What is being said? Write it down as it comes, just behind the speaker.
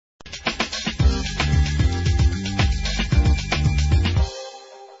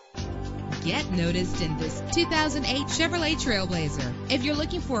get noticed in this 2008 Chevrolet TrailBlazer. If you're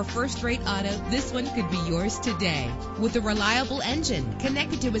looking for a first-rate auto, this one could be yours today. With a reliable engine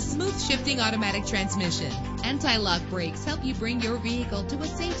connected to a smooth shifting automatic transmission, anti-lock brakes help you bring your vehicle to a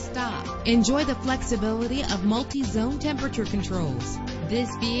safe stop. Enjoy the flexibility of multi-zone temperature controls.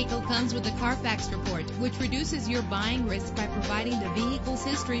 This vehicle comes with a Carfax report, which reduces your buying risk by providing the vehicle's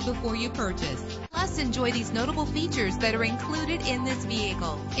history before you purchase. Plus, enjoy these notable features that are included in this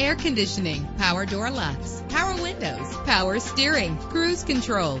vehicle: air conditioning, power door locks, power windows, power steering, cruise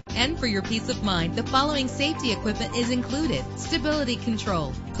control. And for your peace of mind, the following safety equipment is included: stability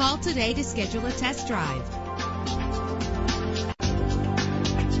control. Call today to schedule a test drive.